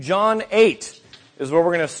John 8 is where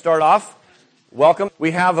we're going to start off. Welcome. We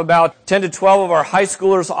have about 10 to 12 of our high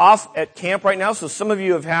schoolers off at camp right now, so some of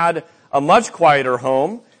you have had a much quieter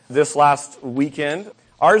home this last weekend.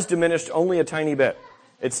 Ours diminished only a tiny bit.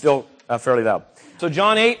 It's still fairly loud. So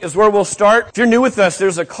John 8 is where we'll start. If you're new with us,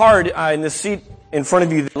 there's a card in the seat in front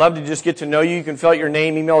of you. I'd love to just get to know you. You can fill out your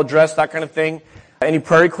name, email address, that kind of thing. Any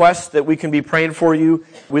prayer requests that we can be praying for you,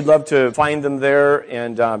 we'd love to find them there,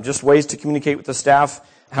 and just ways to communicate with the staff,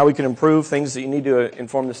 how we can improve, things that you need to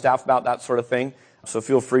inform the staff about, that sort of thing. So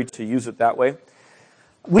feel free to use it that way.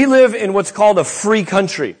 We live in what's called a free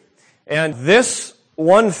country. And this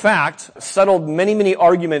one fact settled many, many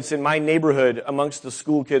arguments in my neighborhood amongst the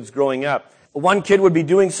school kids growing up. One kid would be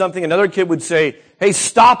doing something, another kid would say, "Hey,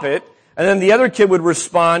 stop it." And then the other kid would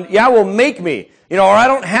respond, "Yeah, well, make me," or "I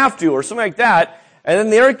don't have to," or something like that. And then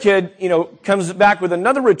the other kid, comes back with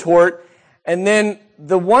another retort, and then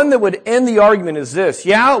the one that would end the argument is this: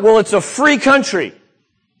 "Yeah, well, it's a free country."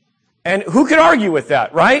 And who could argue with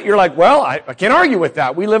that, right? You're like, well, I can't argue with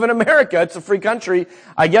that. We live in America. It's a free country.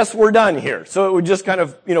 I guess we're done here. So it would just kind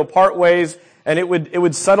of, part ways, and it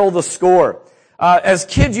would settle the score. As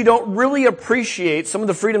kids, you don't really appreciate some of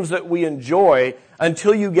the freedoms that we enjoy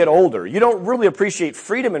until you get older. You don't really appreciate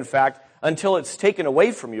freedom, in fact, until it's taken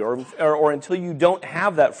away from you or until you don't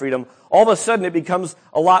have that freedom. All of a sudden, it becomes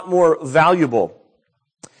a lot more valuable.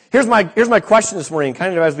 Here's my question this morning,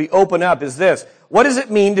 kind of as we open up, is this: what does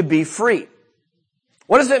it mean to be free?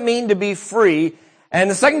 What does it mean to be free?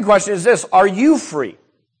 And the second question is this: are you free?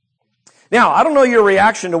 Now, I don't know your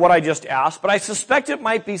reaction to what I just asked, but I suspect it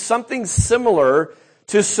might be something similar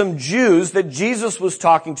to some Jews that Jesus was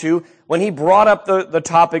talking to when he brought up the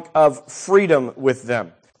topic of freedom with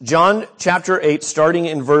them. John chapter 8, starting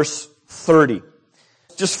in verse 30.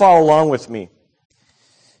 Just follow along with me.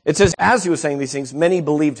 It says, as he was saying these things, many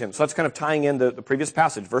believed him. So that's kind of tying in the previous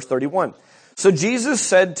passage, verse 31. So Jesus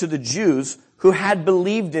said to the Jews who had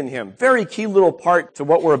believed in him, very key little part to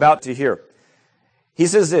what we're about to hear. He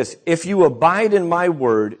says this: "If you abide in my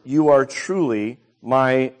word, you are truly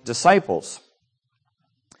my disciples.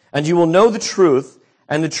 And you will know the truth,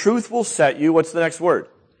 and the truth will set you," what's the next word?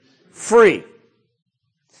 Free.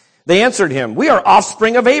 They answered him, "We are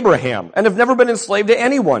offspring of Abraham and have never been enslaved to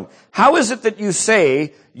anyone. How is it that you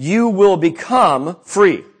say you will become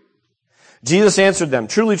free?" Jesus answered them,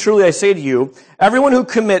 "Truly, truly, I say to you, everyone who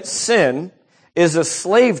commits sin is a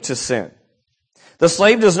slave to sin. The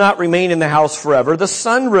slave does not remain in the house forever. The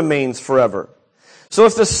son remains forever. So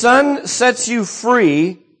if the son sets you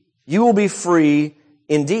free, you will be free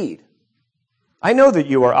indeed. I know that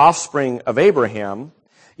you are offspring of Abraham,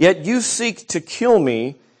 yet you seek to kill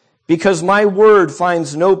me because my word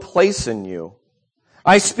finds no place in you.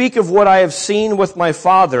 I speak of what I have seen with my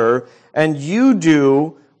Father, and you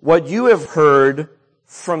do what you have heard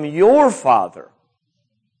from your father."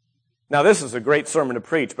 Now, this is a great sermon to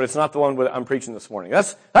preach, but it's not the one I'm preaching this morning.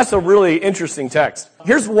 That's a really interesting text.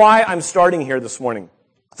 Here's why I'm starting here this morning.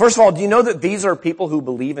 First of all, do you know that these are people who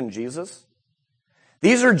believe in Jesus?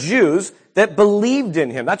 These are Jews that believed in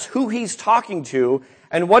him. That's who he's talking to.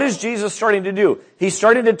 And what is Jesus starting to do? He's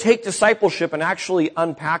starting to take discipleship and actually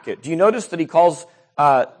unpack it. Do you notice that he calls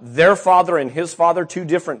their father and his father two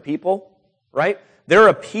different people? Right? They're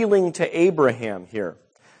appealing to Abraham here.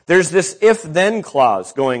 There's this if-then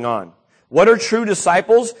clause going on. What are true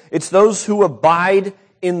disciples? It's those who abide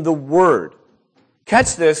in the Word.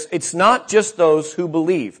 Catch this, it's not just those who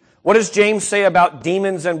believe. What does James say about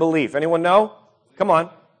demons and belief? Anyone know? Come on.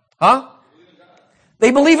 Huh?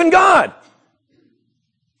 They believe in God.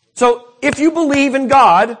 So if you believe in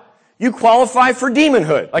God, you qualify for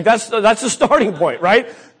demonhood. Like that's the starting point, right?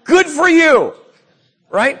 Good for you.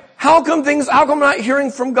 Right? How come I'm not hearing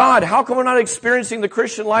from God? How come I'm not experiencing the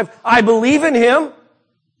Christian life? I believe in him.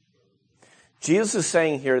 Jesus is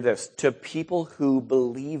saying here this, to people who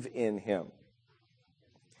believe in him.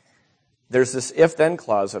 There's this if-then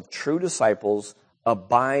clause of true disciples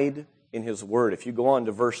abide in his word. If you go on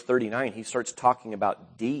to verse 39, he starts talking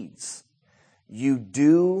about deeds. You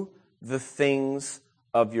do the things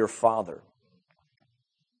of your father.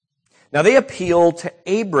 Now they appeal to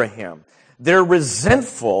Abraham. They're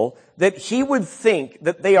resentful that he would think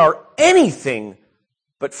that they are anything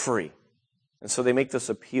but free. And so they make this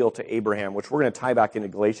appeal to Abraham, which we're going to tie back into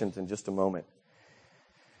Galatians in just a moment.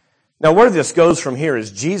 Now where this goes from here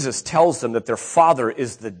is Jesus tells them that their father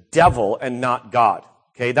is the devil and not God.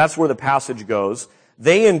 Okay, that's where the passage goes.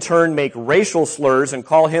 They in turn make racial slurs and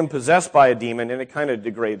call him possessed by a demon, and it kind of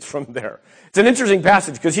degrades from there. It's an interesting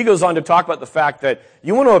passage because he goes on to talk about the fact that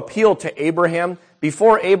you want to appeal to Abraham.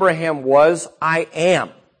 Before Abraham was, I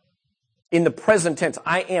am. In the present tense,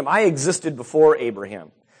 I am. I existed before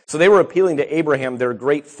Abraham. So they were appealing to Abraham, their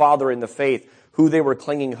great father in the faith, who they were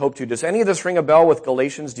clinging hope to. Does any of this ring a bell with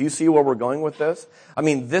Galatians? Do you see where we're going with this? I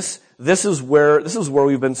mean, this is where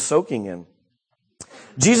we've been soaking in.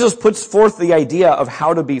 Jesus puts forth the idea of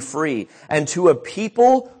how to be free, and to a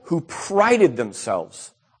people who prided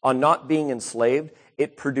themselves on not being enslaved,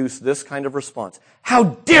 it produced this kind of response. How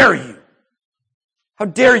dare you? How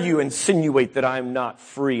dare you insinuate that I'm not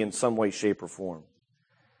free in some way, shape, or form?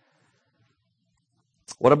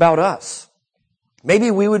 What about us?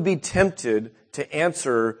 Maybe we would be tempted to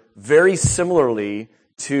answer very similarly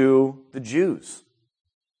to the Jews.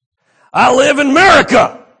 I live in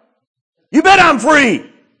America. You bet I'm free.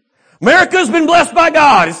 America's been blessed by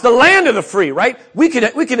God. It's the land of the free, right? We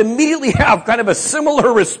could immediately have kind of a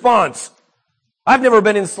similar response. I've never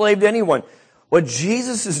been enslaved to anyone. What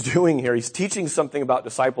Jesus is doing here, he's teaching something about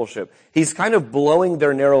discipleship. He's kind of blowing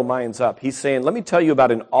their narrow minds up. He's saying, let me tell you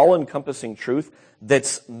about an all-encompassing truth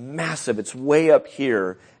that's massive. It's way up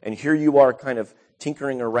here, and here you are kind of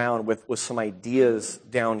tinkering around with some ideas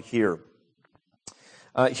down here.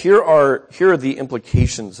 Here are the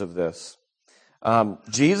implications of this.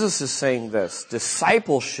 Jesus is saying this: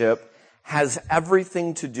 discipleship has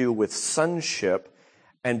everything to do with sonship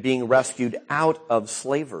and being rescued out of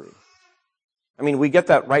slavery. I mean, we get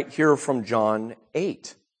that right here from John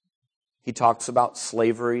 8. He talks about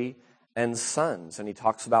slavery and sons, and he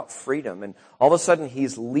talks about freedom. And all of a sudden,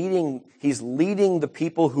 he's leading the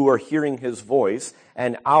people who are hearing his voice,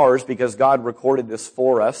 and ours, because God recorded this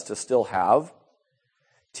for us to still have,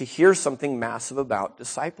 to hear something massive about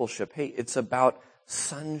discipleship. Hey, it's about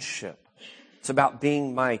sonship. It's about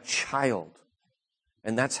being my child.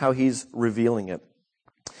 And that's how he's revealing it.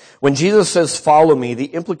 When Jesus says, follow me, the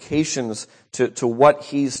implications to what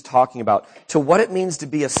he's talking about, to what it means to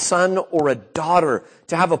be a son or a daughter,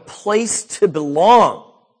 to have a place to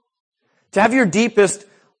belong, to have your deepest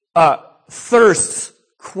thirsts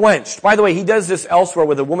quenched. By the way, he does this elsewhere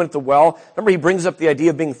with a woman at the well. Remember, he brings up the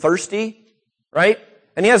idea of being thirsty, right?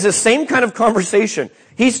 And he has this same kind of conversation.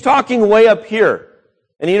 He's talking way up here,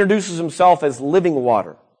 and he introduces himself as living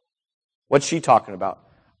water. What's she talking about?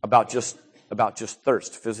 About just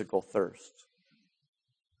thirst, physical thirst.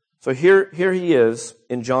 So here he is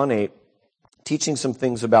in John 8, teaching some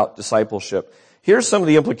things about discipleship. Here's some of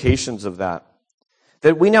the implications of that.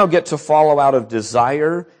 That we now get to follow out of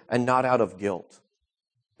desire and not out of guilt.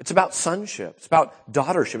 It's about sonship. It's about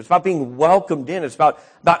daughtership. It's about being welcomed in. It's about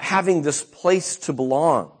having this place to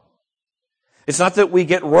belong. It's not that we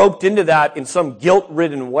get roped into that in some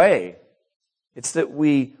guilt-ridden way. It's that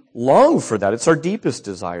we long for that. It's our deepest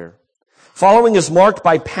desire. Following is marked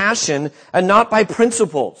by passion and not by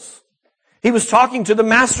principles. He was talking to the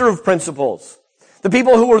master of principles, the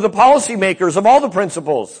people who were the policymakers of all the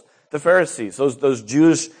principles, the Pharisees, those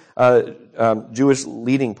Jewish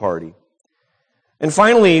leading party. And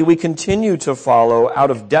finally, we continue to follow out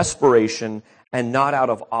of desperation and not out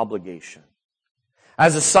of obligation.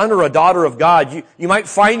 As a son or a daughter of God, you might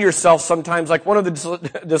find yourself sometimes like one of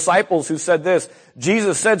the disciples who said this.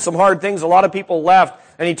 Jesus said some hard things, a lot of people left,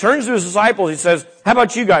 and he turns to his disciples, he says, how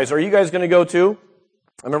about you guys? Are you guys going to go too?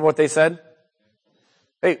 I remember what they said?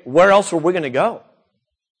 Hey, where else are we going to go?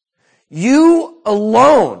 You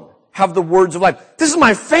alone have the words of life. This is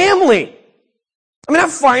my family. I mean,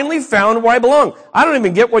 I've finally found where I belong. I don't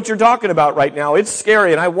even get what you're talking about right now. It's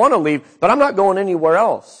scary and I want to leave, but I'm not going anywhere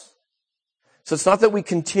else. So it's not that we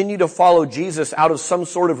continue to follow Jesus out of some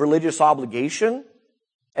sort of religious obligation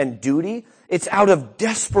and duty. It's out of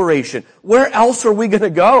desperation. Where else are we going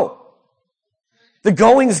to go? The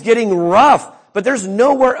going's getting rough, but there's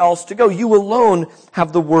nowhere else to go. You alone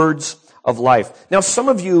have the words of life. Now, some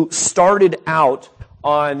of you started out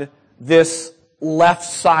on this left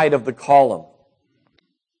side of the column.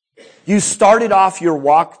 You started off your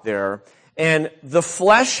walk there, and the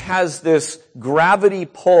flesh has this gravity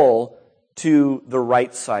pull to the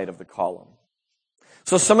right side of the column.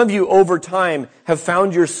 So some of you over time have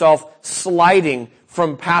found yourself sliding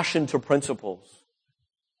from passion to principles.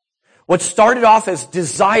 What started off as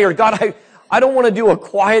desire, God, I don't want to do a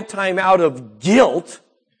quiet time out of guilt.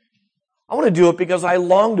 I want to do it because I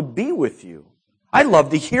long to be with you. I'd love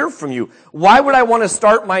to hear from you. Why would I want to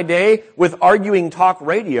start my day with arguing talk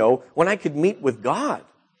radio when I could meet with God?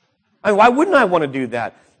 I mean, why wouldn't I want to do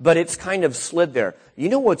that? But it's kind of slid there. You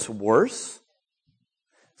know what's worse?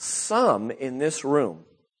 Some in this room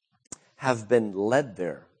have been led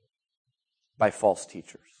there by false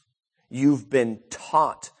teachers. You've been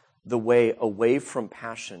taught the way away from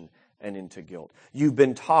passion and into guilt. You've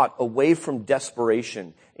been taught away from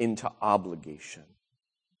desperation into obligation.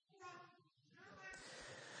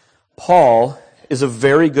 Paul is a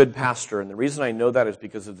very good pastor, and the reason I know that is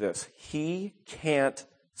because of this. He can't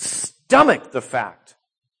stomach the fact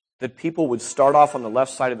that people would start off on the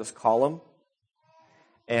left side of this column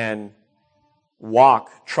and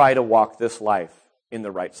try to walk this life in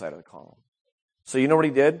the right side of the column. So you know what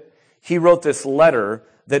he did? He wrote this letter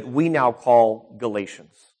that we now call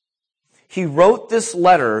Galatians. He wrote this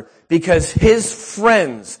letter because his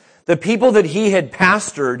friends, the people that he had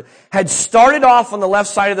pastored, had started off on the left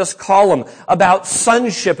side of this column about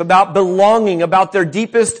sonship, about belonging, about their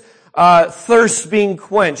deepest thirst being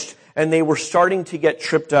quenched, and they were starting to get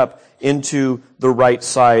tripped up into the right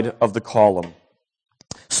side of the column.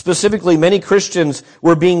 Specifically, many Christians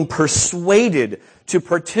were being persuaded to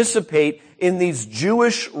participate in these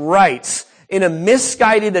Jewish rites in a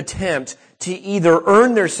misguided attempt to either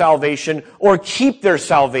earn their salvation or keep their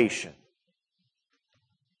salvation.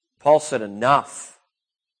 Paul said, enough.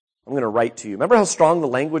 I'm going to write to you. Remember how strong the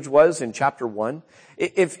language was in chapter 1?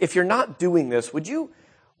 If you're not doing this, would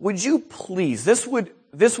you please, this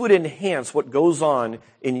would enhance what goes on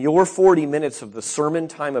in your 40 minutes of the sermon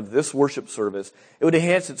time of this worship service. It would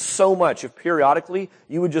enhance it so much if periodically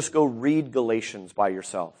you would just go read Galatians by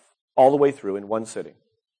yourself all the way through in one sitting.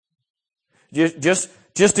 Just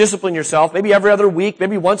discipline yourself, maybe every other week,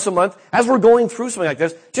 maybe once a month, as we're going through something like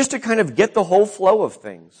this, just to kind of get the whole flow of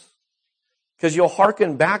things. Because you'll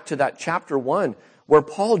hearken back to that chapter 1 where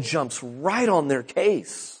Paul jumps right on their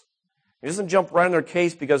case. He doesn't jump right on their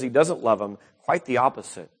case because he doesn't love them. Quite the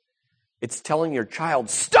opposite. It's telling your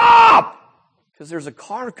child, stop! Because there's a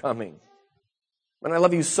car coming. When I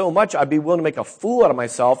love you so much, I'd be willing to make a fool out of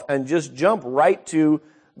myself and just jump right to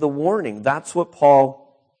the warning. That's what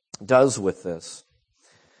Paul does with this.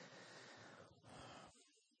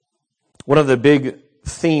 One of the big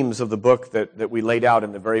themes of the book that we laid out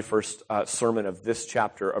in the very first sermon of this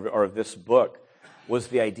chapter, or of this book, was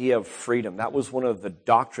the idea of freedom. That was one of the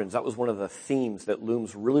doctrines, that was one of the themes that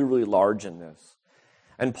looms really, really large in this.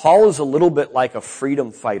 And Paul is a little bit like a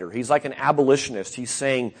freedom fighter. He's like an abolitionist. He's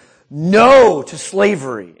saying no to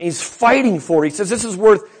slavery. He's fighting for it. He says this is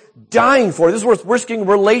worth dying for. This is worth risking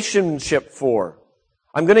relationship for.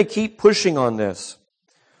 I'm going to keep pushing on this.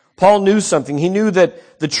 Paul knew something. He knew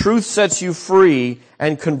that the truth sets you free,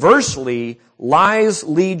 and conversely, lies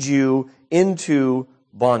lead you into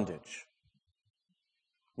bondage.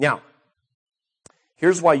 Now,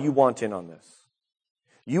 here's why you want in on this.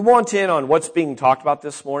 You want in on what's being talked about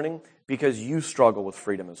this morning because you struggle with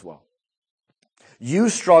freedom as well. You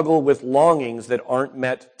struggle with longings that aren't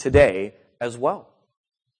met today as well.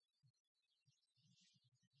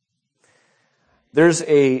 There's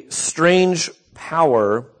a strange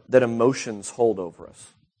power that emotions hold over us.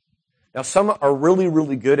 Now, some are really,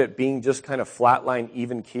 really good at being just kind of flatline,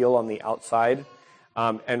 even keel on the outside,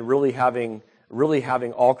 and really having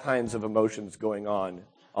all kinds of emotions going on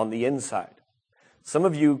the inside. Some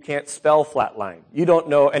of you can't spell flatline. You don't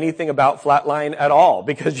know anything about flatline at all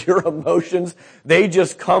because your emotions, they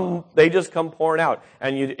just come pouring out,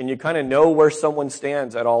 and you kind of know where someone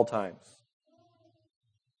stands at all times.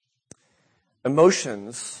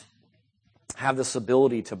 Emotions have this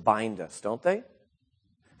ability to bind us, don't they?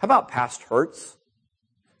 How about past hurts?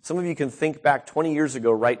 Some of you can think back 20 years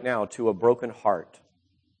ago right now to a broken heart.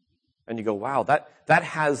 And you go, wow, that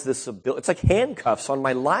has this ability. It's like handcuffs on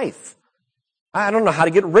my life. I don't know how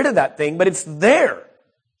to get rid of that thing, but it's there.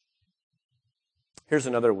 Here's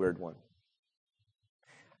another weird one.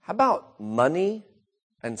 How about money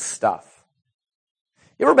and stuff?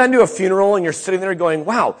 You ever been to a funeral and you're sitting there going,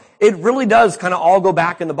 wow, it really does kind of all go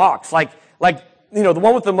back in the box. Like, the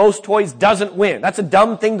one with the most toys doesn't win. That's a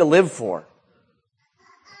dumb thing to live for.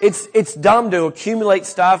 It's dumb to accumulate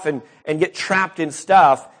stuff and get trapped in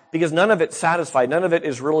stuff because none of it's satisfied. None of it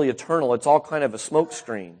is really eternal. It's all kind of a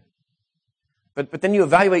smokescreen. But then you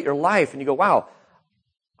evaluate your life and you go, wow,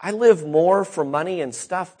 I live more for money and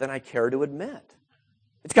stuff than I care to admit.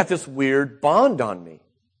 It's got this weird bond on me.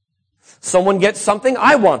 Someone gets something,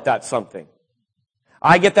 I want that something.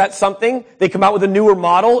 I get that something, they come out with a newer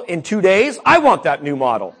model in 2 days, I want that new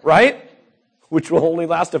model, right? Which will only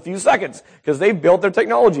last a few seconds because they've built their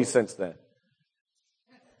technology since then.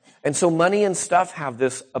 And so money and stuff have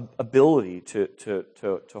this ability to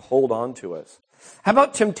hold on to us. How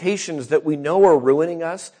about temptations that we know are ruining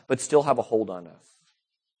us but still have a hold on us?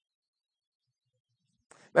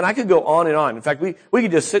 Man, I could go on and on. In fact, we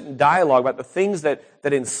could just sit in dialogue about the things that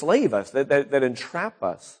enslave us, that entrap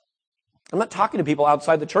us. I'm not talking to people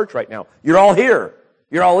outside the church right now. You're all here.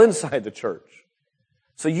 You're all inside the church.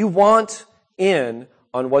 So you want in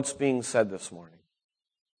on what's being said this morning.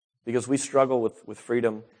 Because we struggle with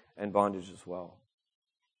freedom and bondage as well.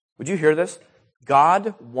 Would you hear this?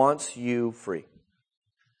 God wants you free.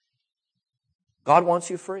 God wants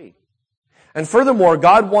you free. And furthermore,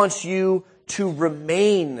 God wants you to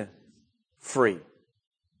remain free.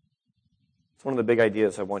 It's one of the big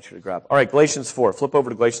ideas I want you to grab. All right, Galatians 4. Flip over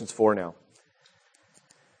to Galatians 4 now.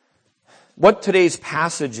 What today's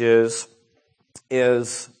passage is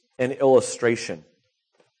an illustration.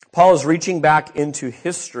 Paul is reaching back into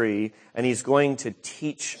history, and he's going to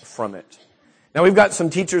teach from it. Now, we've got some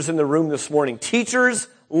teachers in the room this morning. Teachers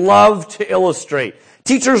love to illustrate.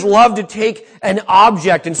 Teachers love to take an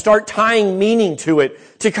object and start tying meaning to it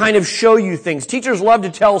to kind of show you things. Teachers love to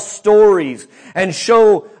tell stories and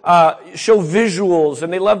show visuals,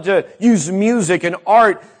 and they love to use music and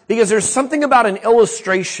art because there's something about an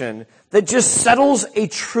illustration that just settles a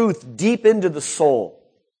truth deep into the soul.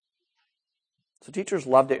 So teachers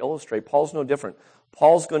love to illustrate. Paul's no different.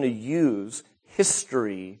 Paul's going to use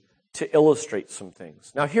history to illustrate some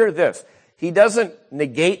things. Now hear this. He doesn't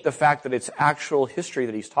negate the fact that it's actual history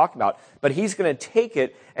that he's talking about, but he's going to take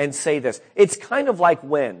it and say this. It's kind of like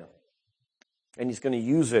when. And he's going to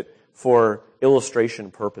use it for illustration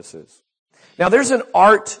purposes. Now there's an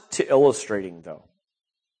art to illustrating, though.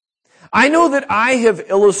 I know that I have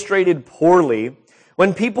illustrated poorly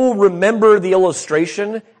when people remember the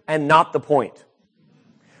illustration and not the point.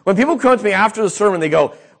 When people come to me after the sermon, they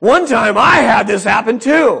go, "One time I had this happen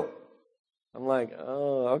too." I'm like,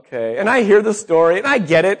 oh, okay. And I hear the story, and I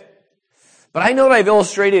get it. But I know that I've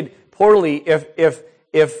illustrated poorly if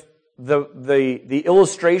the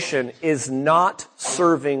illustration is not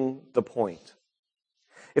serving the point.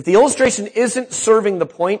 If the illustration isn't serving the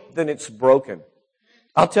point, then it's broken.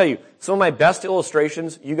 I'll tell you, some of my best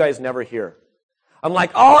illustrations, you guys never hear. I'm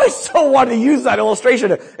like, oh, I so want to use that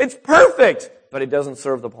illustration. It's perfect. But it doesn't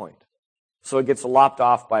serve the point. So it gets lopped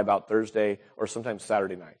off by about Thursday or sometimes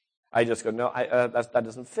Saturday night. I just go, no, that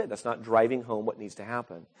doesn't fit. That's not driving home what needs to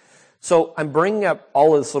happen. So I'm bringing up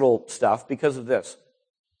all this little stuff because of this.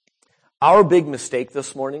 Our big mistake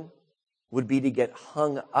this morning would be to get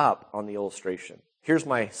hung up on the illustration. Here's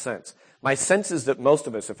my sense. My sense is that most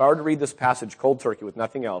of us, if I were to read this passage cold turkey with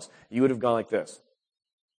nothing else, you would have gone like this.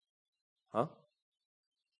 Huh?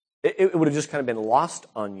 It would have just kind of been lost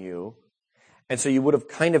on you. And so you would have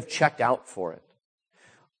kind of checked out for it.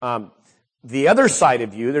 The other side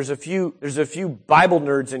of you, there's a few Bible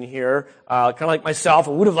nerds in here, kind of like myself,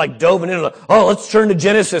 and would have like dove into, let's turn to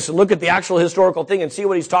Genesis and look at the actual historical thing and see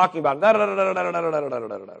what he's talking about.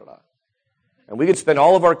 And we could spend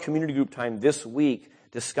all of our community group time this week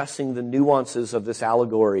discussing the nuances of this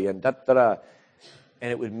allegory and and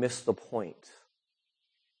it would miss the point.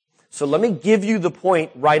 So let me give you the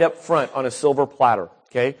point right up front on a silver platter.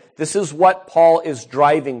 Okay? This is what Paul is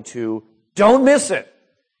driving to. Don't miss it.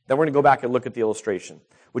 Then we're going to go back and look at the illustration.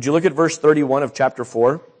 Would you look at verse 31 of chapter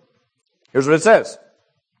 4? Here's what it says.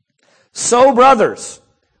 So, brothers,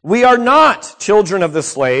 we are not children of the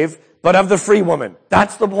slave, but of the free woman.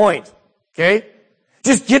 That's the point. Okay?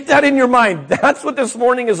 Just get that in your mind. That's what this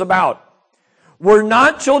morning is about. We're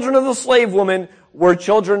not children of the slave woman. We're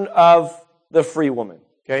children of the free woman.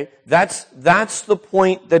 Okay? That's the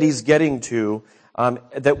point that he's getting to.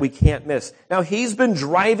 That we can't miss. Now, he's been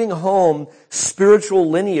driving home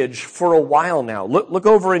spiritual lineage for a while now. Look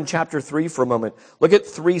over in chapter 3 for a moment. Look at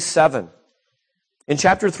 3:7. In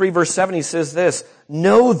chapter 3, verse 7, he says this,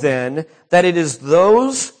 "Know then that it is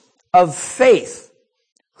those of faith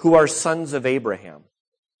who are sons of Abraham."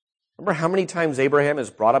 Remember how many times Abraham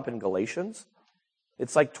is brought up in Galatians?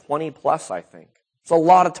 It's like 20 plus, I think. It's a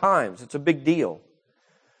lot of times. It's a big deal.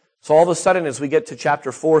 So all of a sudden, as we get to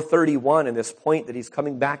chapter 4:31 and this point that he's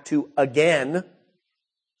coming back to again,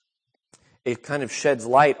 it kind of sheds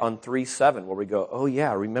light on 3:7 where we go, oh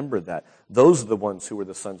yeah, remember that. Those are the ones who were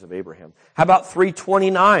the sons of Abraham. How about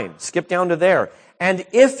 3:29? Skip down to there. "And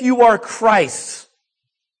if you are Christ,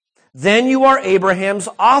 then you are Abraham's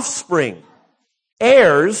offspring,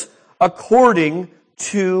 heirs according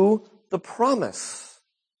to the promise."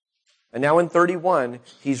 And now in 31,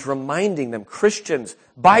 he's reminding them, Christians,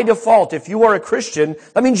 by default, if you are a Christian,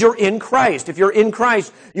 that means you're in Christ. If you're in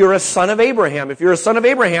Christ, you're a son of Abraham. If you're a son of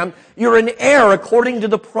Abraham, you're an heir according to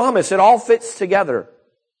the promise. It all fits together.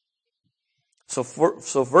 So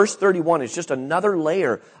verse 31 is just another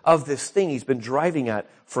layer of this thing he's been driving at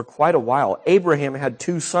for quite a while. Abraham had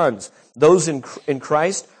two sons. Those in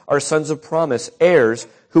Christ are sons of promise, heirs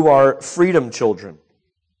who are freedom children.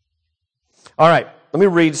 All right. Let me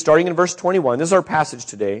read, starting in verse 21. This is our passage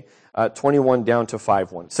today, 21 down to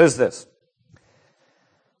 5:1. It says this.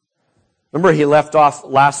 Remember, he left off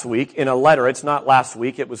last week in a letter. It's not last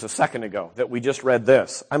week. It was a second ago that we just read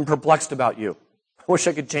this. "I'm perplexed about you. I wish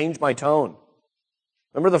I could change my tone.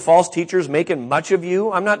 Remember the false teachers making much of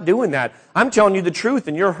you? I'm not doing that. I'm telling you the truth,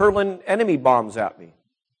 and you're hurling enemy bombs at me.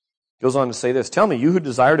 Goes on to say this, tell me, you who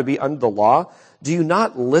desire to be under the law, do you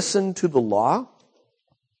not listen to the law?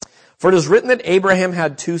 For it is written that Abraham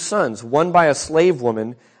had 2 sons, one by a slave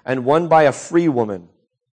woman and one by a free woman.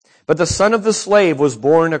 But the son of the slave was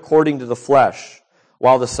born according to the flesh,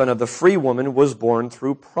 while the son of the free woman was born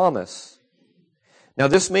through promise. Now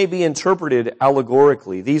this may be interpreted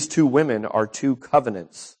allegorically. These 2 women are 2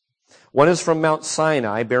 covenants. One is from Mount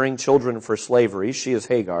Sinai, bearing children for slavery. She is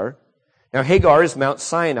Hagar. Now Hagar is Mount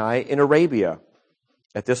Sinai in Arabia.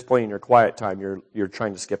 At this point in your quiet time, you're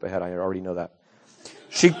trying to skip ahead. I already know that.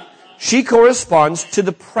 She corresponds to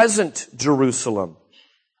the present Jerusalem.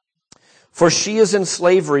 For she is in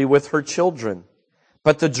slavery with her children.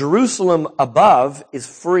 But the Jerusalem above is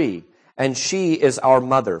free, and she is our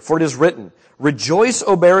mother. For it is written, rejoice,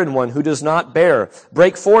 O barren one who does not bear.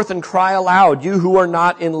 Break forth and cry aloud, you who are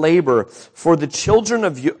not in labor. For the children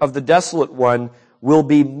of the desolate one will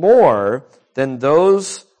be more than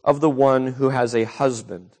those of the one who has a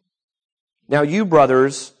husband. Now you,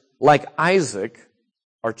 brothers, like Isaac,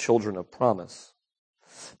 are children of promise.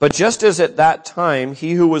 But just as at that time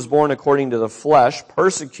he who was born according to the flesh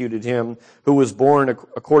persecuted him who was born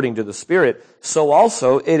according to the Spirit, so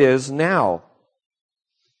also it is now.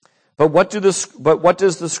 But what does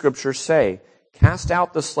the Scripture say? Cast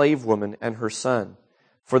out the slave woman and her son,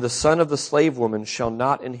 for the son of the slave woman shall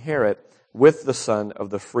not inherit with the son of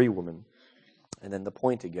the free woman. And then the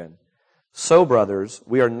point again. So, brothers,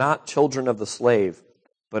 we are not children of the slave,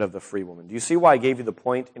 but of the free woman. Do you see why I gave you the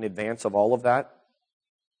point in advance of all of that?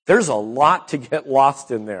 There's a lot to get lost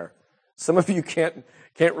in there. Some of you can't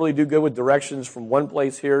really do good with directions from one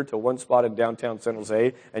place here to one spot in downtown San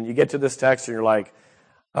Jose, and you get to this text and you're like,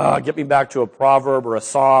 get me back to a proverb or a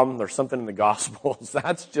psalm or something in the Gospels.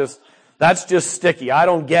 That's just sticky. I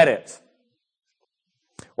don't get it.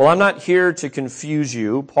 Well, I'm not here to confuse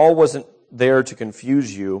you. Paul wasn't there to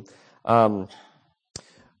confuse you.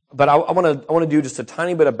 But I want to do just a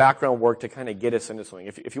tiny bit of background work to kind of get us into something.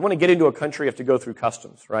 If you want to get into a country, you have to go through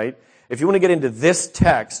customs, right? If you want to get into this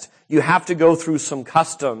text, you have to go through some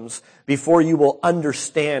customs before you will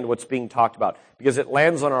understand what's being talked about, because it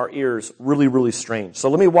lands on our ears really, really strange. So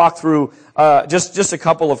let me walk through just a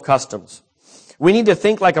couple of customs. We need to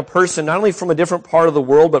think like a person, not only from a different part of the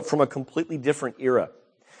world, but from a completely different era.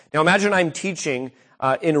 Now imagine I'm teaching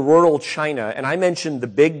in rural China, and I mentioned the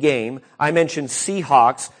big game, I mentioned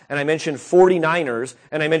Seahawks, and I mentioned 49ers,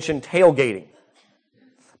 and I mentioned tailgating.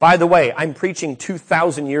 By the way, I'm preaching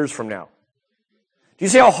 2,000 years from now. Do you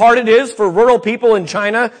see how hard it is for rural people in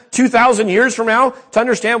China 2,000 years from now to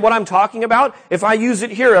understand what I'm talking about? If I use it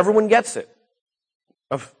here, everyone gets it.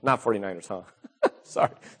 Oh, not 49ers, huh? Sorry.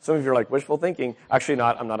 Some of you are like, wishful thinking. Actually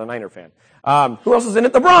not. I'm not a Niner fan. Who else is in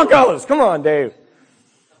it? The Broncos! Come on, Dave.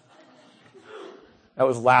 That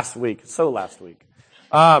was last week. So last week.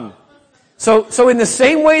 So in the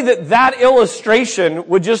same way that illustration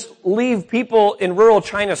would just leave people in rural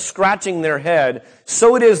China scratching their head,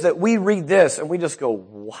 so it is that we read this and we just go,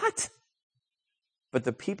 what? But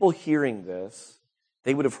the people hearing this,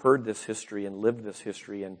 they would have heard this history and lived this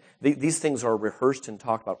history, and these things are rehearsed and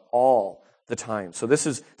talked about all the time. So this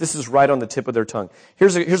is right on the tip of their tongue.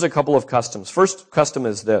 Here's a couple of customs. First custom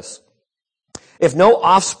is this. If no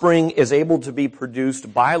offspring is able to be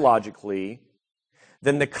produced biologically,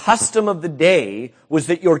 then the custom of the day was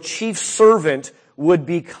that your chief servant would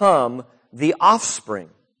become the offspring.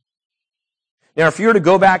 Now, if you were to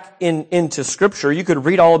go back into Scripture, you could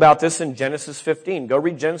read all about this in Genesis 15. Go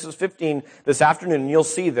read Genesis 15 this afternoon and you'll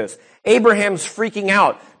see this. Abraham's freaking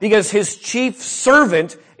out because his chief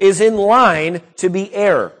servant is in line to be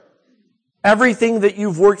heir. Everything that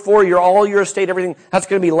you've worked for, all your estate, everything, that's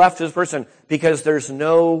going to be left to this person because there's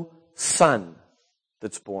no son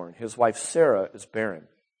that's born. His wife Sarah is barren.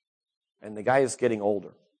 And the guy is getting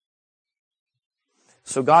older.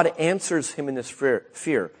 So God answers him in this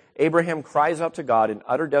fear. Abraham cries out to God in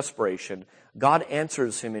utter desperation. God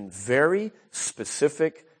answers him in very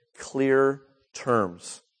specific, clear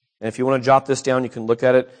terms. And if you want to jot this down, you can look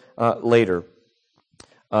at it later.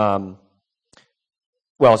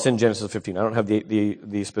 Well, it's in Genesis 15. I don't have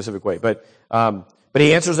the specific way. But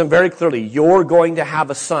he answers them very clearly. You're going to have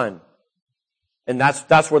a son. And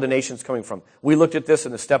that's where the nation's coming from. We looked at this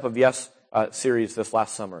in the Step of Yes series this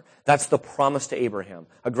last summer. That's the promise to Abraham.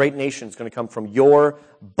 A great nation is going to come from your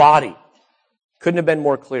body. Couldn't have been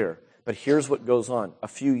more clear. But here's what goes on. A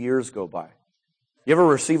few years go by. You ever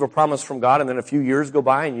receive a promise from God and then a few years go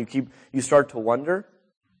by and you start to wonder?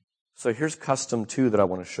 So here's custom 2 that I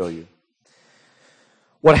want to show you.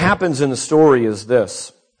 What happens in the story is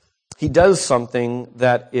this. he does something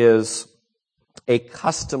that is a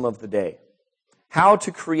custom of the day. How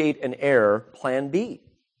to create an heir, plan B.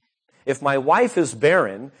 If my wife is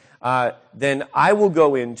barren, then I will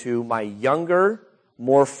go into my younger,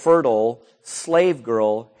 more fertile slave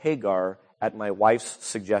girl, Hagar, at my wife's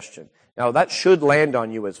suggestion. Now, that should land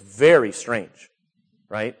on you as very strange,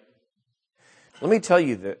 right? Let me tell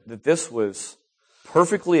you that this was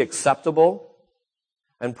perfectly acceptable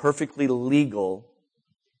and perfectly legal.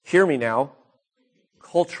 Hear me now,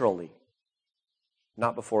 culturally,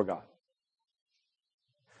 not before God.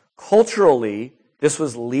 Culturally, this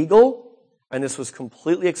was legal and this was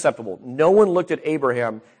completely acceptable. No one looked at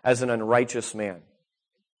Abraham as an unrighteous man.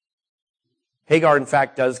 Hagar, in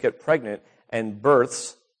fact, does get pregnant and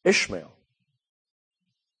births Ishmael,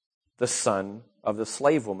 the son of the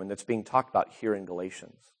slave woman that's being talked about here in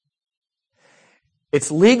Galatians. It's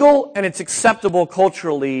legal and it's acceptable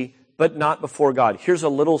culturally, but not before God. Here's a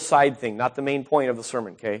little side thing, not the main point of the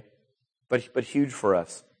sermon, okay? But huge for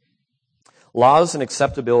us. Laws and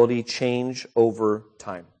acceptability change over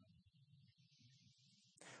time.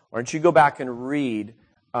 Why don't you go back and read,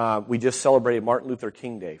 we just celebrated Martin Luther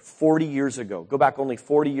King Day, 40 years ago. Go back only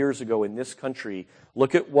 40 years ago in this country.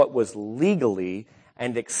 Look at what was legally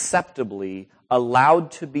and acceptably allowed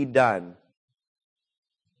to be done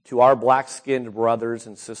to our black-skinned brothers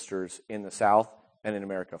and sisters in the South and in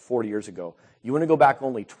America 40 years ago. You want to go back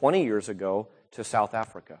only 20 years ago to South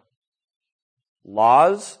Africa.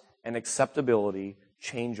 Laws and acceptability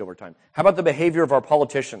change over time. How about the behavior of our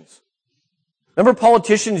politicians? Remember,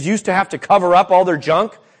 politicians used to have to cover up all their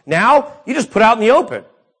junk? Now, you just put out in the open.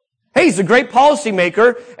 Hey, he's a great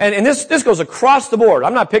policymaker, and this goes across the board.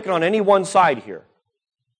 I'm not picking on any one side here.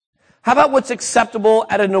 How about what's acceptable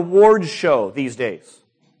at an awards show these days?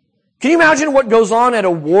 Can you imagine what goes on at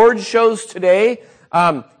awards shows today,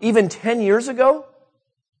 even 10 years ago?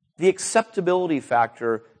 The acceptability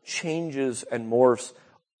factor changes and morphs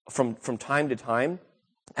from time to time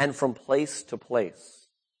and from place to place.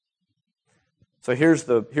 So here's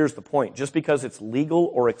the point. Just because it's legal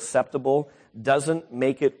or acceptable doesn't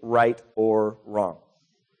make it right or wrong.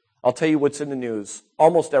 I'll tell you what's in the news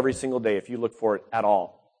almost every single day if you look for it at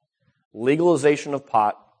all. Legalization of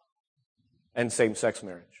pot and same-sex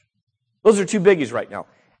marriage. Those are two biggies right now.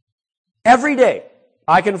 Every day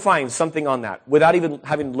I can find something on that without even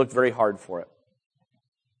having to look very hard for it.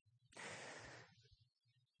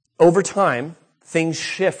 Over time, things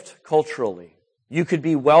shift culturally. You could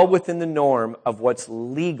be well within the norm of what's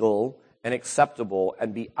legal and acceptable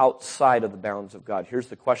and be outside of the bounds of God. Here's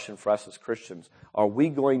the question for us as Christians. Are we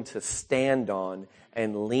going to stand on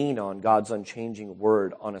and lean on God's unchanging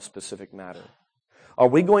word on a specific matter? Are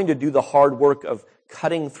we going to do the hard work of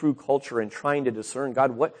cutting through culture and trying to discern,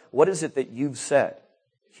 God, what is it that you've said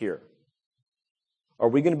here? Are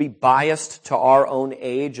we going to be biased to our own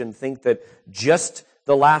age and think that just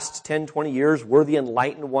the last 10, 20 years, we're the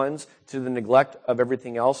enlightened ones to the neglect of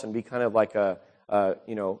everything else and be kind of like a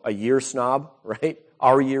year snob, right?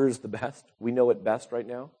 Our year is the best. We know it best right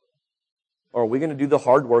now. Or are we going to do the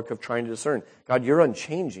hard work of trying to discern, God, you're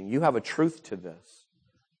unchanging. You have a truth to this.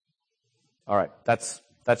 All right, that's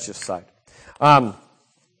just side.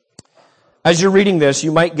 As you're reading this,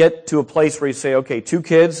 you might get to a place where you say, okay, 2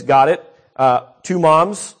 kids, got it. 2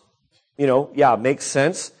 moms, makes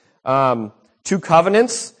sense. 2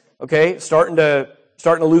 covenants, okay, starting to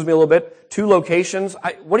lose me a little bit. 2 locations.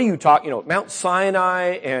 What are you talking? Mount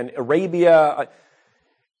Sinai and Arabia.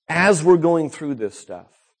 As we're going through this stuff,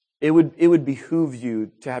 it would behoove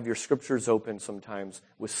you to have your scriptures open sometimes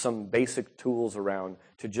with some basic tools around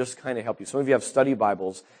to just kind of help you. Some of you have study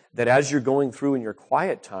Bibles that as you're going through in your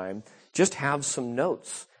quiet time, just have some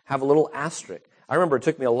notes. Have a little asterisk. I remember it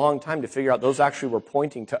took me a long time to figure out those actually were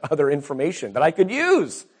pointing to other information that I could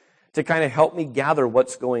use to kind of help me gather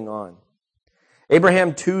what's going on.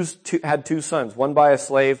 Abraham had 2 sons, one by a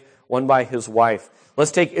slave, one by his wife.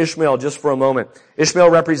 Let's take Ishmael just for a moment.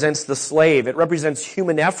 Ishmael represents the slave. It represents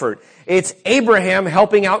human effort. It's Abraham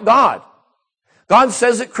helping out God. God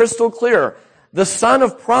says it crystal clear. The son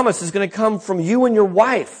of promise is going to come from you and your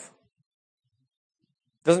wife.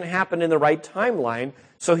 Doesn't happen in the right timeline,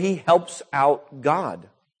 so he helps out God.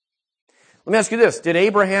 Let me ask you this. Did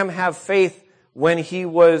Abraham have faith when he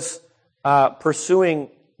was pursuing,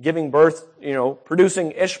 giving birth,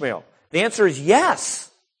 producing Ishmael? The answer is yes.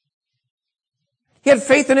 He had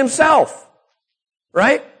faith in himself,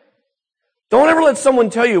 right? Don't ever let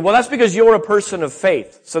someone tell you, well, that's because you're a person of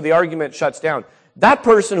faith, so the argument shuts down. That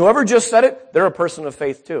person, whoever just said it, they're a person of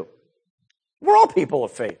faith too. We're all people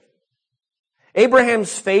of faith.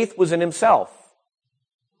 Abraham's faith was in himself.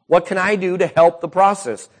 What can I do to help the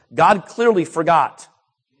process? God clearly forgot.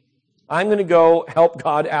 I'm going to go help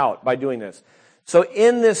God out by doing this. So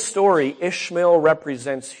in this story, Ishmael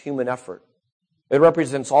represents human effort. It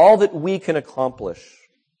represents all that we can accomplish.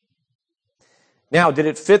 Now, did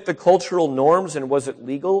it fit the cultural norms and was it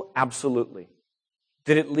legal? Absolutely.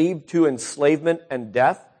 Did it lead to enslavement and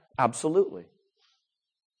death? Absolutely.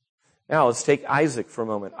 Now, let's take Isaac for a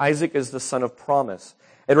moment. Isaac is the son of promise.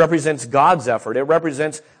 It represents God's effort. It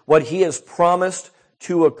represents what He has promised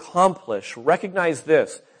to accomplish. Recognize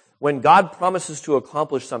this. When God promises to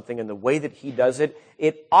accomplish something in the way that He does it,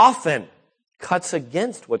 it often cuts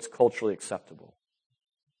against what's culturally acceptable.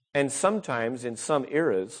 And sometimes, in some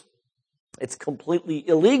eras, it's completely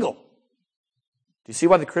illegal. Do you see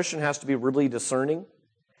why the Christian has to be really discerning?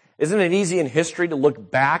 Isn't it easy in history to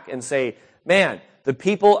look back and say, man, the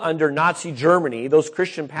people under Nazi Germany, those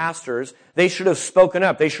Christian pastors, they should have spoken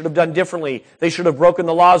up. They should have done differently. They should have broken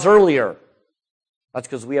the laws earlier. That's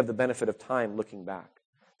because we have the benefit of time looking back.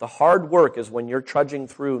 The hard work is when you're trudging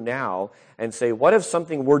through now and say, what if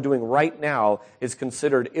something we're doing right now is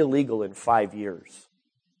considered illegal in 5 years?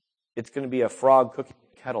 It's going to be a frog cooking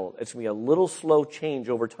kettle. It's going to be a little slow change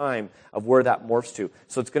over time of where that morphs to.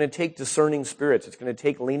 So it's going to take discerning spirits. It's going to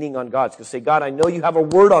take leaning on God. It's going to say, God, I know you have a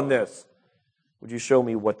word on this. Would you show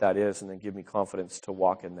me what that is and then give me confidence to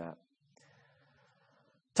walk in that?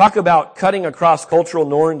 Talk about cutting across cultural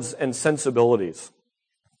norms and sensibilities.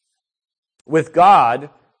 With God,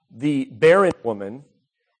 the barren woman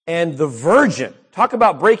and the virgin. Talk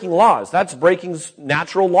about breaking laws. That's breaking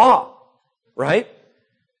natural law, right?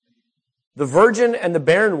 The virgin and the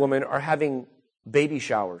barren woman are having baby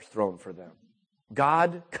showers thrown for them.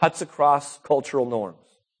 God cuts across cultural norms.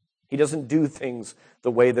 He doesn't do things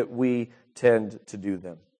the way that we tend to do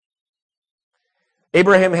them.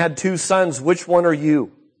 Abraham had 2 sons. Which one are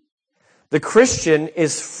you? The Christian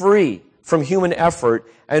is free from human effort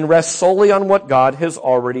and rests solely on what God has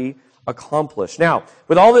already accomplished. Now,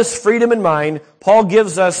 with all this freedom in mind, Paul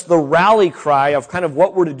gives us the rally cry of kind of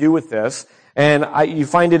what we're to do with this. And you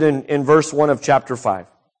find it in verse 1 of chapter 5. It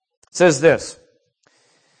says this,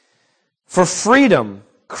 for freedom,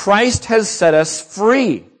 Christ has set us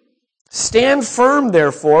free. Stand firm,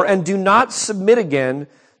 therefore, and do not submit again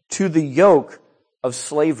to the yoke of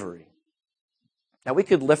slavery. Now, we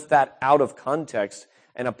could lift that out of context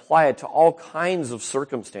and apply it to all kinds of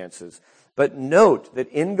circumstances. But note that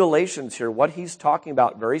in Galatians here, what he's talking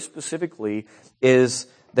about very specifically is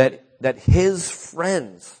that his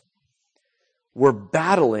friends were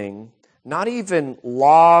battling not even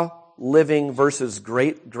law living versus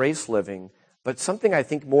grace living, but something I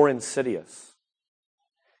think more insidious.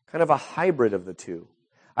 Kind of a hybrid of the two.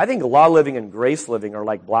 I think law living and grace living are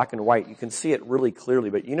like black and white. You can see it really clearly,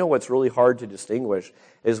 but you know what's really hard to distinguish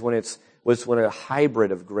is when a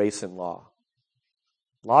hybrid of grace and law.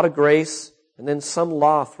 A lot of grace and then some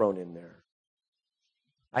law thrown in there.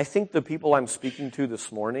 I think the people I'm speaking to this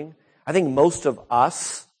morning, I think most of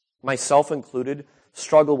us, myself included,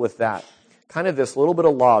 struggle with that. Kind of this little bit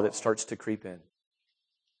of law that starts to creep in.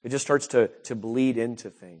 It just starts to bleed into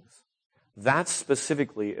things. That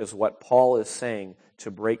specifically is what Paul is saying to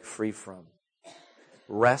break free from.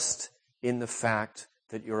 Rest in the fact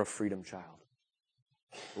that you're a freedom child.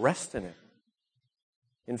 Rest in it.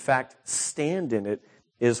 In fact, stand in it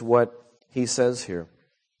is what he says here.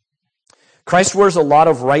 Christ wears a lot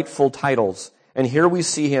of rightful titles, and here we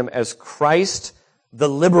see him as Christ the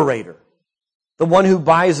liberator, the one who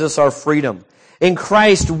buys us our freedom. In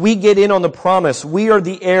Christ, we get in on the promise. We are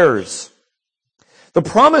the heirs. The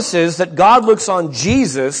promise is that God looks on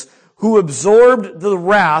Jesus, who absorbed the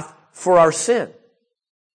wrath for our sin.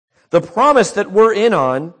 The promise that we're in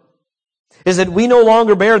on is that we no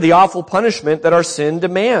longer bear the awful punishment that our sin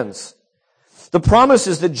demands. The promise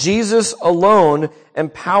is that Jesus alone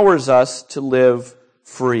empowers us to live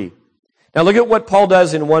free. Now look at what Paul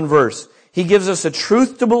does in one verse. He gives us a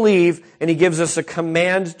truth to believe, and he gives us a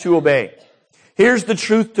command to obey. Here's the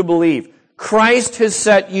truth to believe. Christ has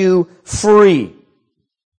set you free.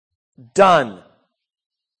 Done.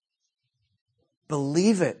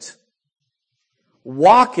 Believe it.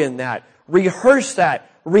 Walk in that. Rehearse that.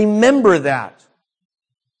 Remember that.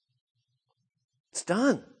 It's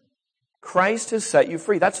done. Christ has set you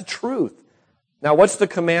free. That's the truth. Now, what's the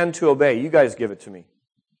command to obey? You guys give it to me.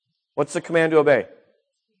 What's the command to obey?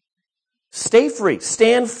 Stay free.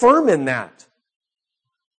 Stand firm in that.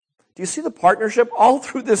 Do you see the partnership? All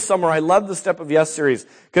through this summer, I love the Step of Yes series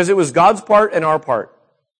because it was God's part and our part.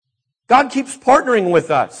 God keeps partnering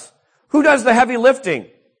with us. Who does the heavy lifting?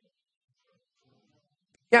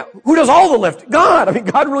 Yeah, who does all the lifting? God. I mean,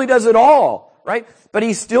 God really does it all, right? But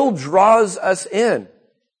he still draws us in.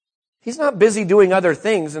 He's not busy doing other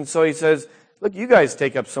things, and so he says, Look, you guys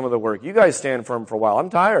take up some of the work. You guys stand firm for a while.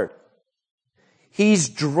 I'm tired. He's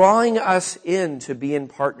drawing us in to be in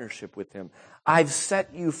partnership with Him. I've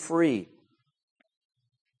set you free.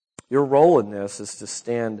 Your role in this is to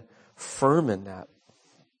stand firm in that.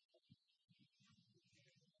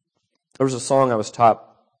 There was a song I was taught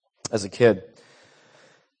as a kid,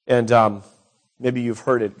 and maybe you've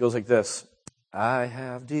heard it. It goes like this. I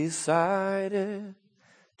have decided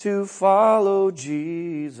to follow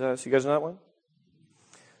Jesus. You guys know that one?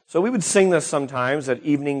 So we would sing this sometimes at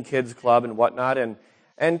evening kids club and whatnot,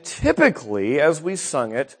 and typically, as we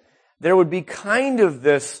sung it, there would be kind of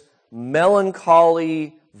this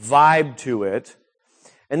melancholy vibe to it.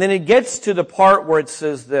 And then it gets to the part where it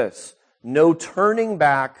says this, no turning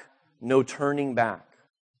back, no turning back.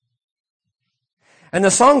 And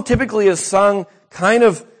the song typically is sung kind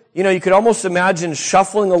of, you could almost imagine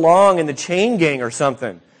shuffling along in the Chain Gang or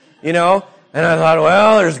something, And I thought,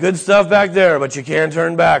 well, there's good stuff back there, but you can't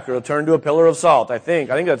turn back or it'll turn to a pillar of salt, I think.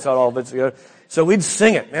 I think that's how all of it's together. So we'd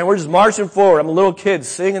sing it. Man, we're just marching forward. I'm a little kid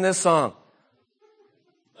singing this song.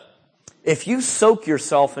 If you soak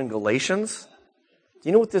yourself in Galatians, do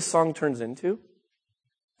you know what this song turns into?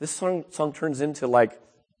 This song turns into like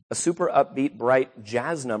a super upbeat, bright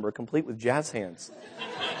jazz number complete with jazz hands.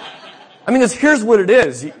 I mean, here's what it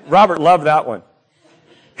is. Robert loved that one.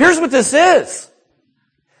 Here's what this is.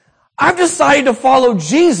 I've decided to follow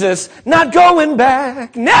Jesus, not going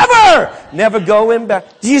back. Never going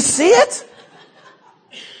back. Do you see it?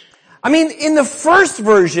 I mean, in the first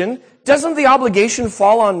version, doesn't the obligation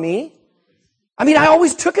fall on me? I mean, I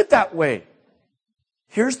always took it that way.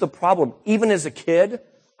 Here's the problem. Even as a kid,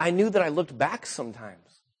 I knew that I looked back sometimes.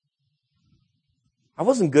 I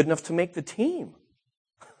wasn't good enough to make the team.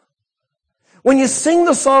 When you sing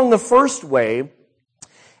the song the first way,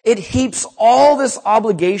 it heaps all this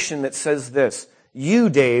obligation that says this, you,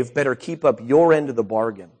 Dave, better keep up your end of the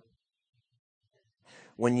bargain.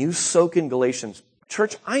 When you soak in Galatians,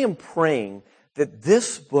 church, I am praying that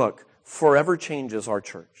this book forever changes our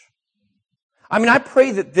church. I mean, I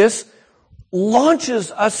pray that this launches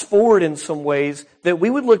us forward in some ways that we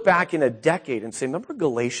would look back in a decade and say, remember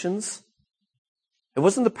Galatians? It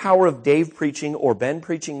wasn't the power of Dave preaching or Ben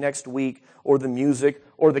preaching next week or the music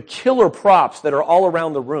or the killer props that are all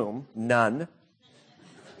around the room. None.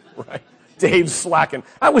 Right? Dave's slacking.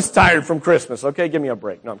 I was tired from Christmas. Okay, give me a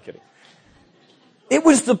break. No, I'm kidding. It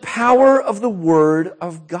was the power of the Word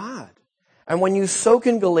of God. And when you soak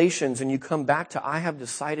in Galatians and you come back to, I have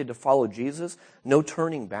decided to follow Jesus, no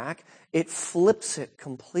turning back, it flips it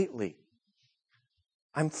completely.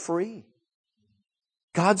 I'm free.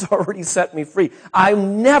 God's already set me free.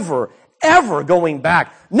 I'm never, ever going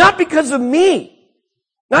back. Not because of me.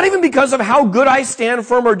 Not even because of how good I stand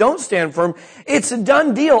firm or don't stand firm. It's a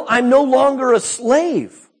done deal. I'm no longer a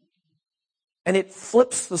slave. And it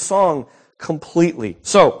flips the song completely.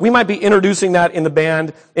 So, we might be introducing that in the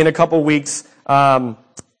band in a couple weeks. You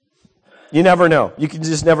never know. You can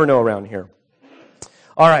just never know around here.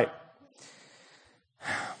 All right.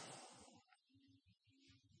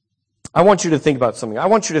 I want you to think about something. I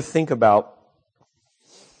want you to think about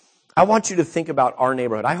our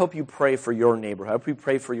neighborhood. I hope you pray for your neighborhood. I hope you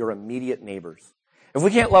pray for your immediate neighbors. If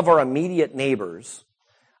we can't love our immediate neighbors,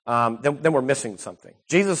 then we're missing something.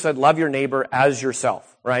 Jesus said, love your neighbor as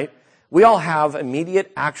yourself, right? We all have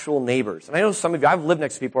immediate, actual neighbors. And I know some of you, I've lived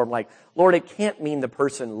next to people where I'm like, Lord, it can't mean the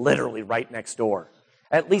person literally right next door.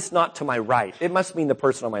 At least not to my right. It must mean the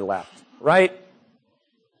person on my left, right?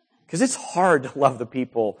 Because it's hard to love the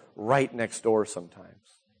people right next door sometimes.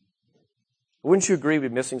 Wouldn't you agree we'd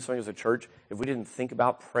be missing something as a church if we didn't think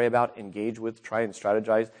about, pray about, engage with, try and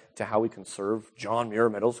strategize to how we can serve John Muir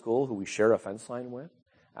Middle School, who we share a fence line with?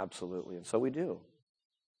 Absolutely. And so we do.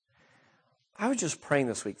 I was just praying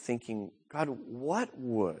this week thinking, God, what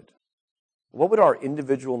would our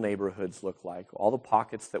individual neighborhoods look like, all the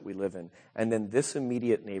pockets that we live in, and then this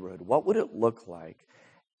immediate neighborhood? What would it look like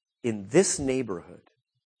in this neighborhood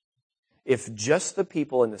if just the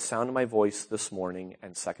people in the sound of my voice this morning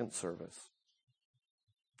and second service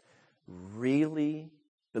really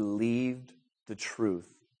believed the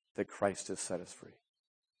truth that Christ has set us free?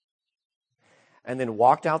 And then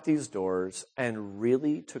walked out these doors and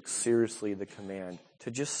really took seriously the command to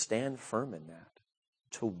just stand firm in that,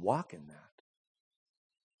 to walk in that.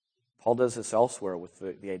 Paul does this elsewhere with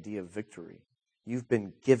the idea of victory. You've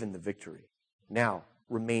been given the victory. Now,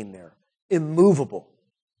 remain there, immovable.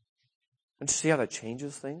 Don't you see how that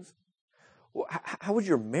changes things? How would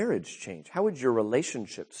your marriage change? How would your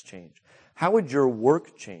relationships change? How would your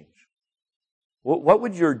work change? What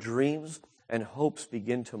would your dreams and hopes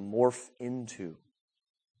begin to morph into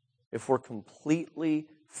if we're completely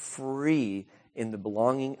free in the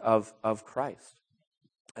belonging of Christ.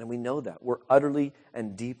 And we know that. We're utterly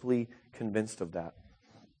and deeply convinced of that.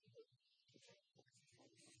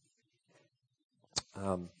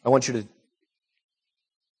 I want you to...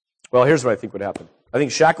 Well, here's what I think would happen. I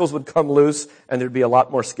think shackles would come loose and there'd be a lot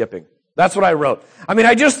more skipping. That's what I wrote. I mean,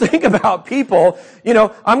 I just think about people,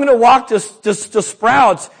 I'm going to walk to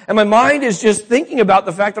Sprouts and my mind is just thinking about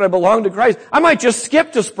the fact that I belong to Christ. I might just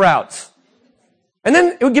skip to Sprouts. And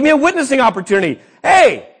then it would give me a witnessing opportunity.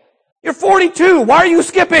 Hey, you're 42. Why are you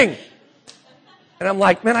skipping? And I'm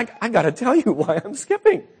like, man, I got to tell you why I'm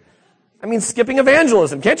skipping. I mean, skipping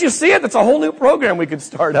evangelism. Can't you see it? That's a whole new program we could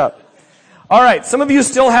start up. All right, some of you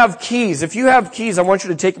still have keys. If you have keys, I want you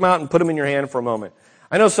to take them out and put them in your hand for a moment.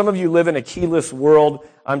 I know some of you live in a keyless world.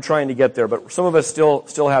 I'm trying to get there, but some of us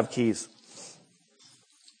still have keys.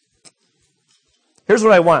 Here's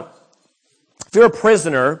what I want. If you're a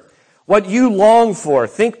prisoner, what you long for,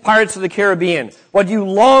 think Pirates of the Caribbean, what you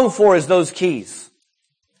long for is those keys.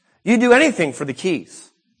 You do anything for the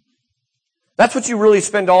keys. That's what you really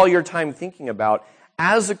spend all your time thinking about.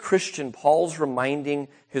 As a Christian, Paul's reminding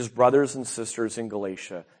his brothers and sisters in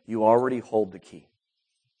Galatia, you already hold the key.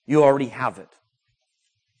 You already have it.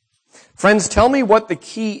 Friends, tell me what the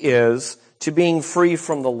key is to being free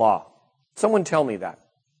from the law. Someone tell me that.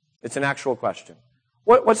 It's an actual question.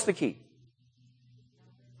 What's the key?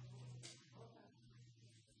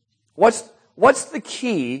 What's the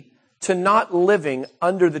key to not living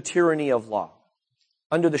under the tyranny of law?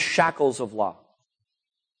 Under the shackles of law?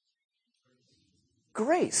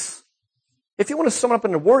 Grace. If you want to sum it up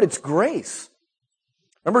in a word, it's grace.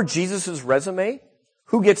 Remember Jesus' resume?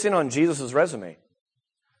 Who gets in on Jesus' resume?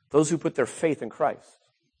 Those who put their faith in Christ.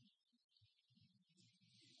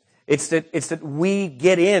 It's that we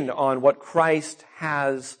get in on what Christ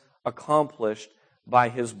has accomplished by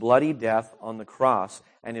his bloody death on the cross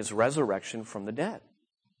and his resurrection from the dead.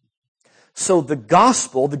 So the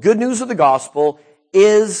gospel, the good news of the gospel,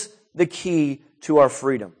 is the key to our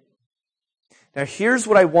freedom. Now here's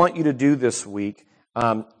what I want you to do this week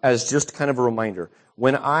as just kind of a reminder.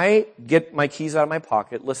 When I get my keys out of my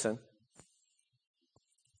pocket, listen.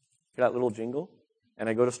 Hear that little jingle? And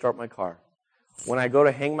I go to start my car. When I go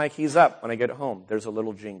to hang my keys up, when I get home, there's a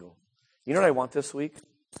little jingle. You know what I want this week?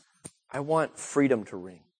 I want freedom to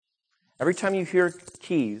ring. Every time you hear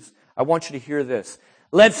keys, I want you to hear this.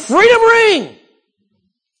 Let freedom ring!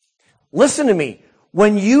 Listen to me.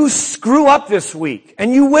 When you screw up this week,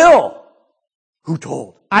 and you will, who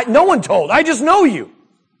told? No one told. I just know you.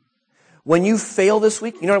 When you fail this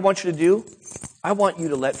week, you know what I want you to do? I want you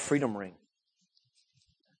to let freedom ring.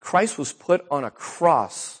 Christ was put on a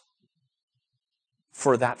cross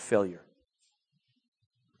for that failure.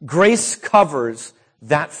 Grace covers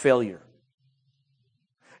that failure.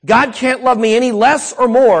 God can't love me any less or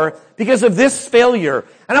more because of this failure.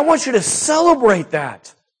 And I want you to celebrate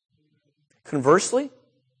that. Conversely,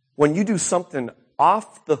 when you do something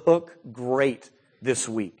off the hook great this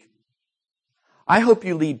week, I hope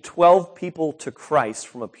you lead 12 people to Christ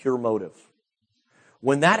from a pure motive.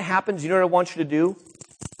 When that happens, you know what I want you to do?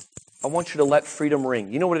 I want you to let freedom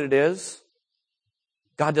ring. You know what it is?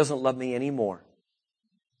 God doesn't love me anymore.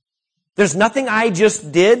 There's nothing I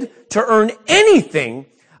just did to earn anything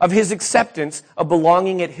of his acceptance of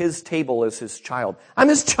belonging at his table as his child. I'm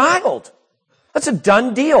his child. That's a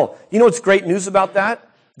done deal. You know what's great news about that?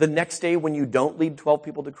 The next day when you don't lead 12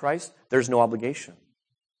 people to Christ, there's no obligation.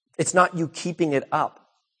 It's not you keeping it up.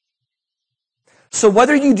 So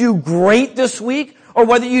whether you do great this week or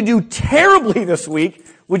whether you do terribly this week,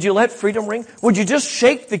 would you let freedom ring? Would you just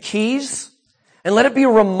shake the keys and let it be a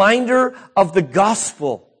reminder of the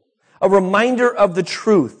gospel, a reminder of the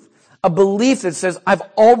truth, a belief that says, I've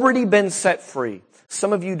already been set free.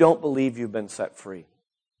 Some of you don't believe you've been set free.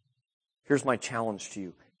 Here's my challenge to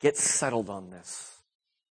you. Get settled on this.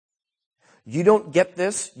 You don't get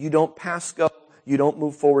this, you don't pass go, you don't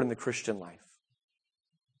move forward in the Christian life.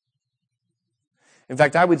 In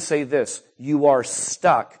fact, I would say this, you are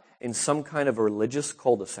stuck in some kind of a religious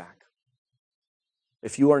cul-de-sac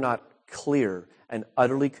if you are not clear and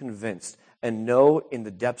utterly convinced and know in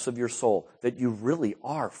the depths of your soul that you really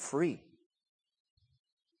are free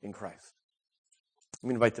in Christ. Let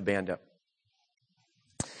me invite the band up.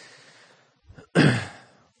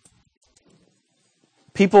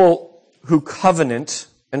 People who covenant,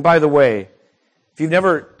 and by the way, if you've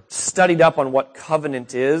never studied up on what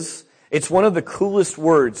covenant is, it's one of the coolest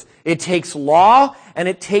words. It takes law and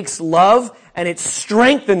it takes love and it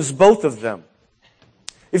strengthens both of them.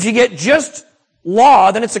 If you get just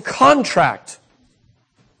law, then it's a contract.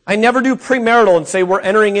 I never do premarital and say we're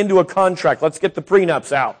entering into a contract. Let's get the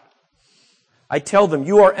prenups out. I tell them,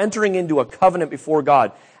 you are entering into a covenant before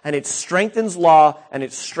God, and it strengthens law and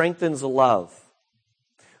it strengthens love.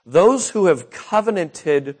 Those who have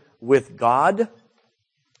covenanted with God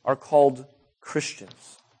are called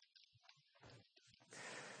Christians.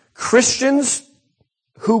 Christians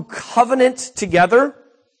who covenant together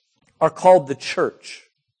are called the church.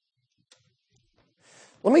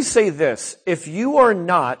 Let me say this. If you are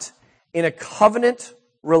not in a covenant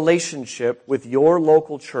relationship with your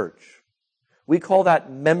local church, we call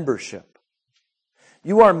that membership.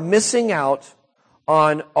 You are missing out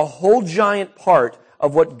on a whole giant part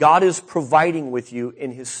of what God is providing with you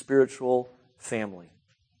in His spiritual family.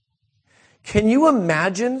 Can you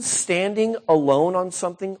imagine standing alone on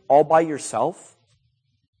something all by yourself?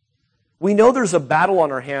 We know there's a battle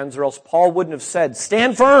on our hands, or else Paul wouldn't have said,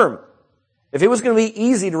 stand firm. If it was going to be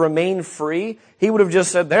easy to remain free, he would have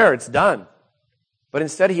just said, there, it's done. But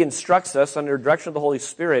instead he instructs us under the direction of the Holy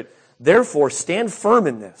Spirit, therefore stand firm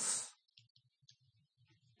in this.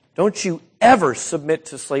 Don't you ever submit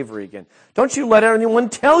to slavery again. Don't you let anyone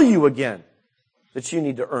tell you again that you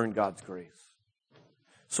need to earn God's grace.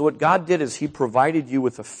 So what God did is He provided you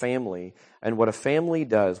with a family, and what a family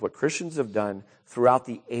does, what Christians have done throughout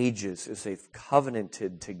the ages, is they've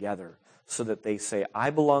covenanted together so that they say, I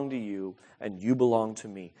belong to you and you belong to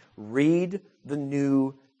me. Read the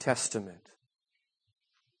New Testament.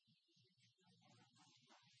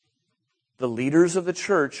 The leaders of the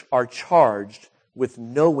church are charged with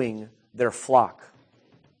knowing their flock.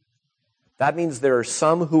 That means there are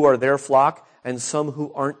some who are their flock and some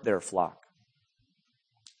who aren't their flock.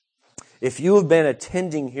 If you have been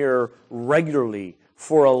attending here regularly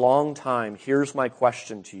for a long time, here's my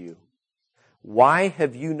question to you. Why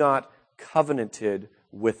have you not covenanted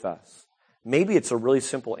with us? Maybe it's a really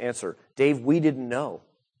simple answer. Dave, we didn't know.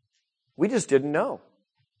 We just didn't know.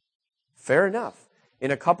 Fair enough.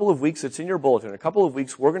 In a couple of weeks, it's in your bulletin. In a couple of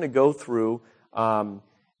weeks, we're going to go through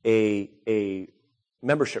a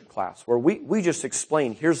membership class where we just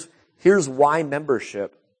explain, here's why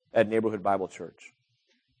membership at Neighborhood Bible Church.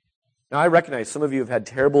 Now, I recognize some of you have had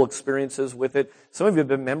terrible experiences with it. Some of you have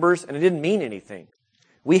been members, and it didn't mean anything.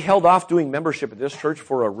 We held off doing membership at this church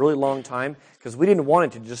for a really long time because we didn't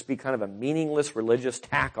want it to just be kind of a meaningless religious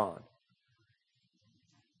tack-on.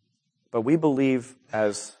 But we believe,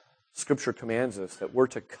 as Scripture commands us, that we're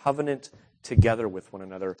to covenant together with one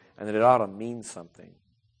another and that it ought to mean something.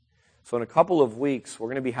 So in a couple of weeks, we're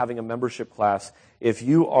going to be having a membership class. If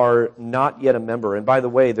you are not yet a member, and by the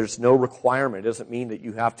way, there's no requirement. It doesn't mean that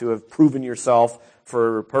you have to have proven yourself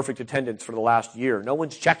for perfect attendance for the last year. No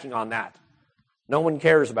one's checking on that. No one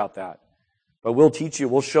cares about that. But we'll teach you,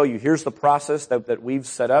 we'll show you. Here's the process that we've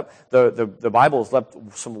set up. The Bible has left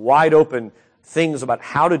some wide open things about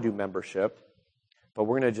how to do membership. But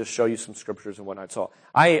we're going to just show you some scriptures and whatnot. So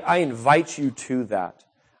I invite you to that.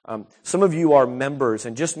 Some of you are members,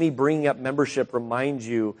 and just me bringing up membership reminds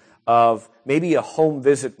you of maybe a home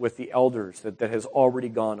visit with the elders that has already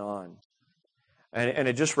gone on. And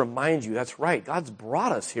it just reminds you, that's right, God's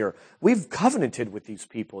brought us here. We've covenanted with these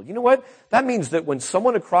people. You know what? That means that when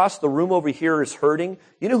someone across the room over here is hurting,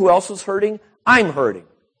 you know who else is hurting? I'm hurting.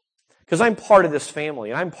 Because I'm part of this family,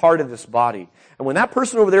 and I'm part of this body. And when that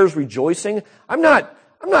person over there is rejoicing, I'm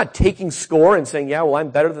not taking score and saying, yeah, well, I'm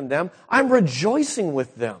better than them. I'm rejoicing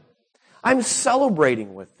with them. I'm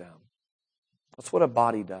celebrating with them. That's what a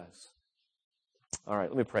body does. All right,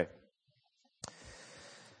 let me pray.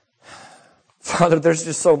 Father, there's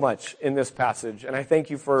just so much in this passage, and I thank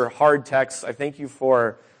you for hard texts. I thank you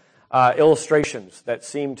for illustrations that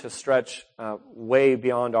seem to stretch way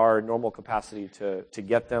beyond our normal capacity to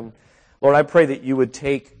get them. Lord, I pray that you would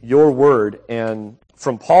take your word and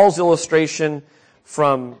from Paul's illustration,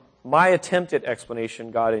 from my attempt at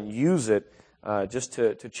explanation, God, and use it just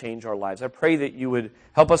to change our lives. I pray that you would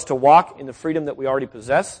help us to walk in the freedom that we already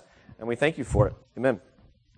possess, and we thank you for it. Amen.